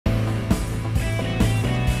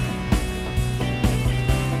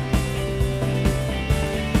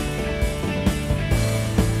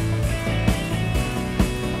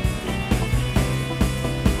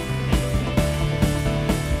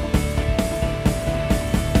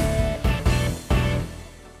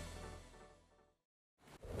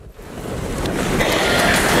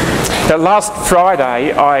Now, last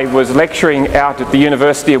Friday I was lecturing out at the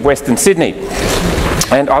University of Western Sydney,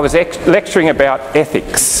 and I was lecturing about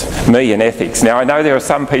ethics, me and ethics. Now, I know there are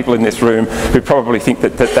some people in this room who probably think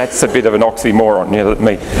that that's a bit of an oxymoron, you know,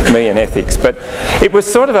 me and ethics. But it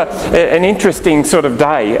was sort of an interesting sort of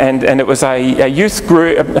day, and it was a youth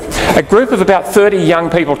group, a group of about 30 young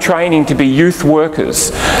people training to be youth workers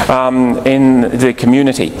in the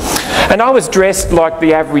community. And I was dressed like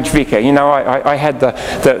the average vicar. You know, I had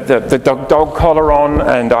the dog collar on,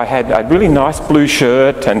 and I had a really nice blue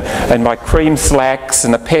shirt and my cream slacks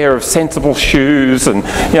and a pair of sensible shoes, and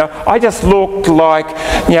you know, I just looked like,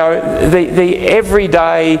 you know, the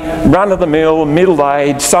everyday run-of-the-mill,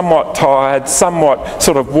 middle-aged, somewhat tired, somewhat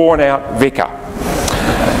sort of worn-out vicar.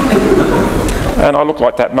 And I look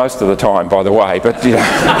like that most of the time, by the way, but you know,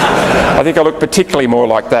 I think I look particularly more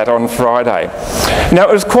like that on Friday. Now,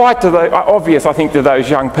 it was quite obvious, I think, to those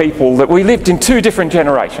young people that we lived in two different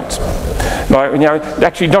generations. Like, you know,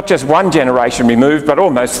 actually not just one generation removed, but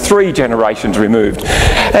almost 3 generations removed.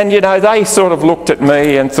 And, you know, they sort of looked at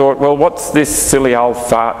me and thought, well, what's this silly old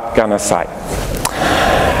fart gonna say?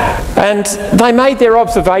 And they made their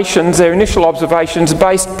observations, their initial observations,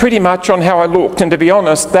 based pretty much on how I looked. And to be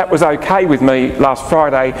honest, that was okay with me last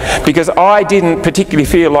Friday, because I didn't particularly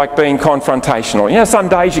feel like being confrontational. You know, some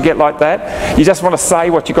days you get like that. You just want to say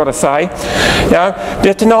what you've got to say. You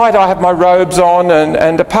know, tonight I have my robes on,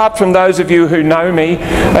 and apart from those of you who know me,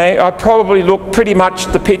 I probably look pretty much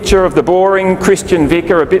the picture of the boring Christian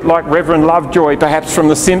vicar, a bit like Reverend Lovejoy, perhaps from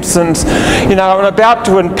The Simpsons. You know, I'm about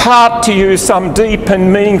to impart to you some deep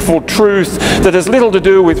and meaningful truth that has little to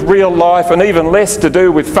do with real life and even less to do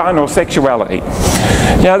with fun or sexuality.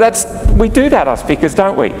 You know, we do that, us vicars,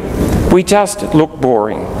 don't we? We just look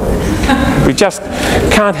boring. We just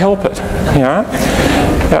can't help it, you know.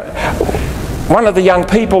 One of the young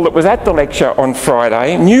people that was at the lecture on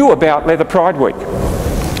Friday knew about Leather Pride Week.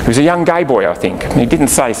 He was a young gay boy, I think. He didn't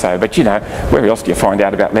say so, but you know, where else do you find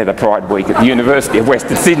out about Leather Pride Week at the University of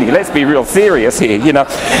Western Sydney? Let's be real serious here, you know.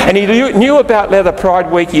 And he knew about Leather Pride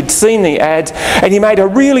Week, he'd seen the ads, and he made a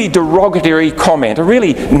really derogatory comment, a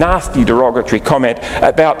really nasty derogatory comment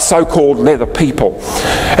about so-called leather people.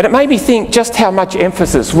 And it made me think just how much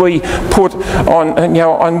emphasis we put on, you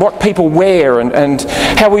know, on what people wear, and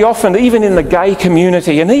how we often, even in the gay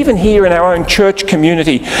community, and even here in our own church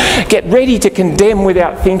community, get ready to condemn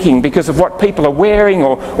without thinking because of what people are wearing,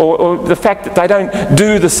 or the fact that they don't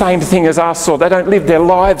do the same thing as us, or they don't live their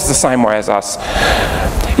lives the same way as us.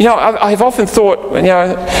 You know, I've often thought, you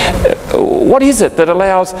know, what is it that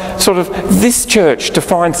allows sort of this church to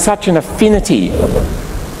find such an affinity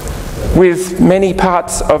with many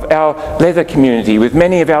parts of our leather community, with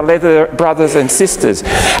many of our leather brothers and sisters?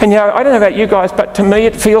 And you know, I don't know about you guys, but to me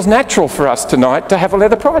it feels natural for us tonight to have a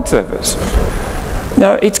Leather Pride service.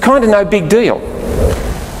 Now, it's kind of no big deal.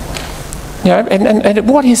 You know, and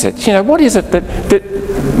what is it? You know, what is it that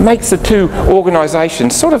makes the two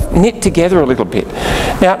organisations sort of knit together a little bit?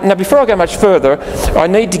 Now, before I go much further, I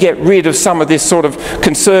need to get rid of some of this sort of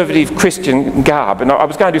conservative Christian garb. And I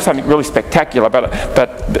was going to do something really spectacular,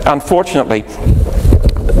 but unfortunately,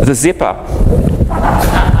 the zipper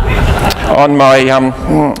on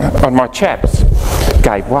my chaps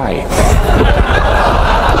gave way.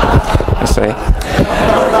 You see,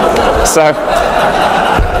 so,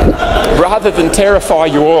 rather than terrify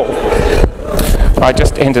you all, I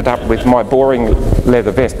just ended up with my boring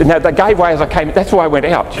leather vest. Now, they gave way as I came. That's why I went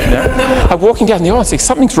out. You know? I'm walking down the aisle and saying,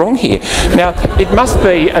 something's wrong here. Now, it must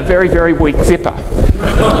be a very, very weak zipper,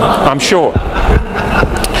 I'm sure.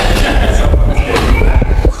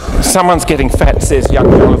 Someone's getting fat, says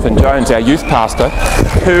young Jonathan Jones, our youth pastor,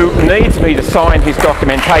 who needs me to sign his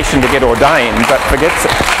documentation to get ordained, but forgets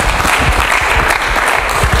it.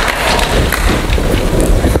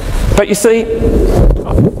 But you see,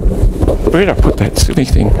 where did I put that silly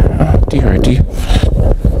thing? Oh dear, oh dear.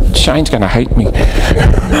 Shane's going to hate me.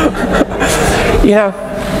 You know,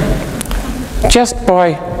 just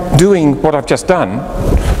by doing what I've just done,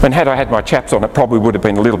 and had I had my chaps on, it probably would have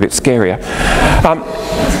been a little bit scarier.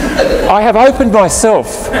 I have opened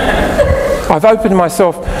myself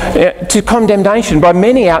to condemnation by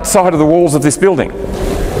many outside of the walls of this building,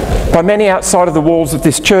 by many outside of the walls of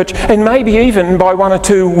this church, and maybe even by one or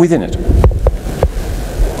two within it.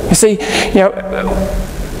 You see, you know,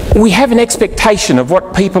 we have an expectation of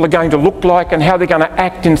what people are going to look like and how they're going to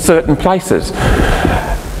act in certain places.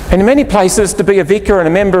 And in many places, to be a vicar and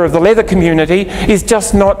a member of the leather community is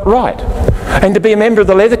just not right. And to be a member of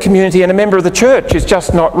the leather community and a member of the church is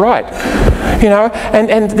just not right. You know,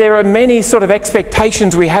 and there are many sort of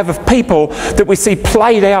expectations we have of people that we see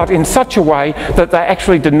played out in such a way that they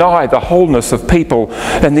actually deny the wholeness of people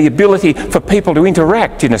and the ability for people to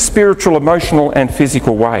interact in a spiritual, emotional and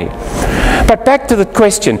physical way. But back to the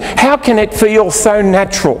question, how can it feel so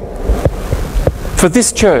natural for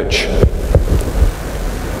this church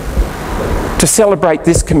to celebrate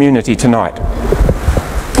this community tonight?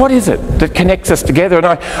 What is it that connects us together? And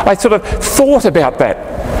I sort of thought about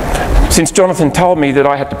that since Jonathan told me that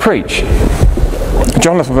I had to preach.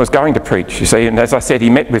 Jonathan was going to preach, you see, and as I said, he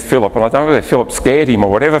met with Philip, and I don't know whether Philip scared him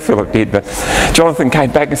or whatever Philip did, but Jonathan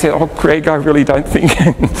came back and said, "Oh, Greg, I really don't think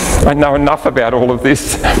I know enough about all of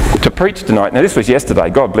this to preach tonight." Now, this was yesterday.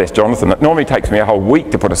 God bless Jonathan. It normally takes me a whole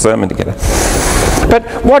week to put a sermon together. But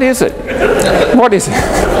what is it? What is it?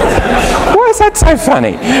 Why is that so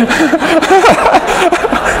funny?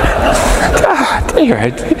 Oh,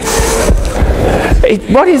 dear.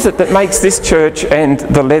 What is it that makes this church and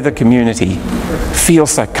the Leather community feel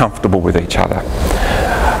so comfortable with each other?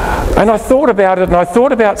 And I thought about it, and I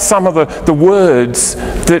thought about some of the words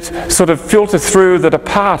that sort of filter through that are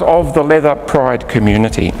part of the Leather Pride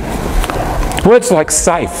community. Words like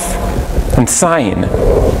safe and sane,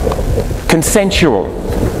 consensual,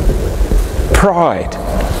 pride,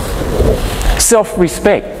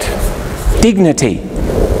 self-respect, dignity.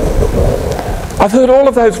 I've heard all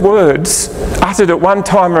of those words uttered at one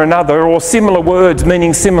time or another, or similar words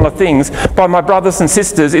meaning similar things, by my brothers and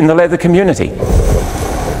sisters in the Leather community.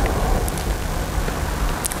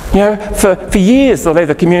 You know, for years the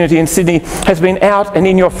Leather community in Sydney has been out and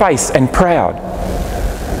in your face and proud.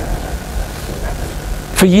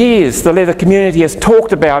 For years the Leather community has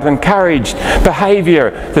talked about, encouraged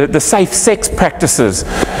behaviour, the safe sex practices.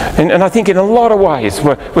 And I think in a lot of ways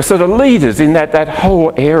we're sort of leaders in that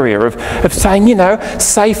whole area of saying, you know,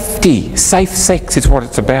 safety, safe sex is what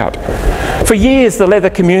it's about. For years the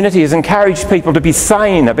Leather community has encouraged people to be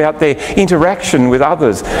sane about their interaction with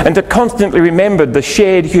others and to constantly remember the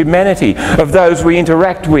shared humanity of those we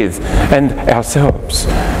interact with and ourselves.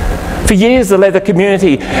 For years the Leather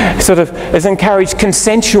community sort of has encouraged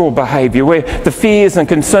consensual behaviour where the fears and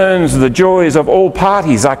concerns, the joys of all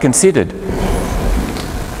parties are considered.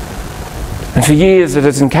 And for years it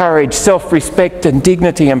has encouraged self-respect and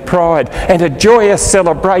dignity and pride and a joyous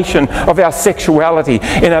celebration of our sexuality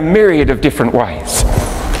in a myriad of different ways.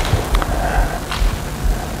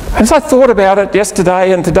 As I thought about it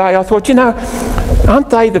yesterday and today, I thought, you know, aren't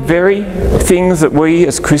they the very things that we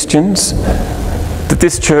as Christians, that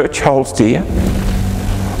this church holds dear?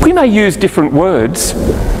 We may use different words,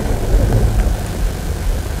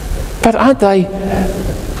 but aren't they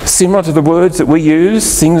similar to the words that we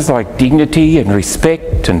use? Things like dignity and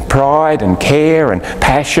respect and pride and care and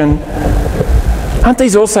passion. Aren't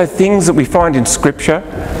these also things that we find in Scripture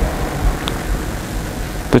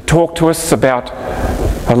that talk to us about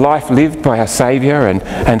a life lived by our Saviour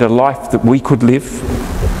and a life that we could live?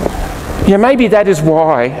 Yeah, maybe that is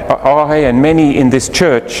why I and many in this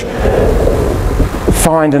church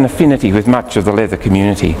find an affinity with much of the Leather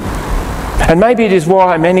community. And maybe it is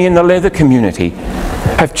why many in the Leather community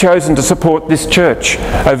have chosen to support this church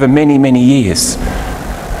over many, many years.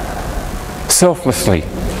 Selflessly,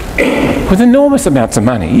 with enormous amounts of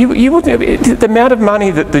money. The amount of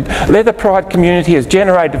money that the Leather Pride community has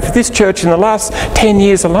generated for this church in the last 10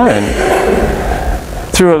 years alone,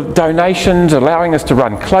 through donations, allowing us to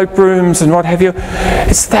run cloakrooms and what have you,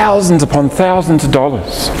 it's thousands upon thousands of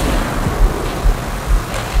dollars.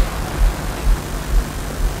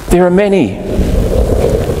 There are many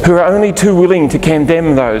who are only too willing to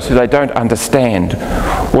condemn those who they don't understand,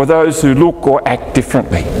 or those who look or act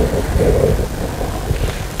differently.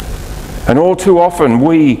 And all too often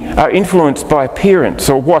we are influenced by appearance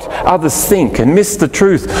or what others think and miss the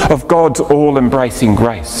truth of God's all-embracing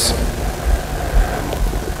grace.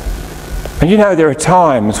 And you know, there are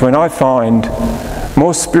times when I find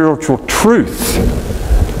more spiritual truth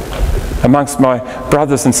amongst my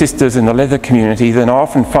brothers and sisters in the Leather community than I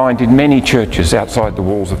often find in many churches outside the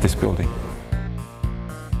walls of this building.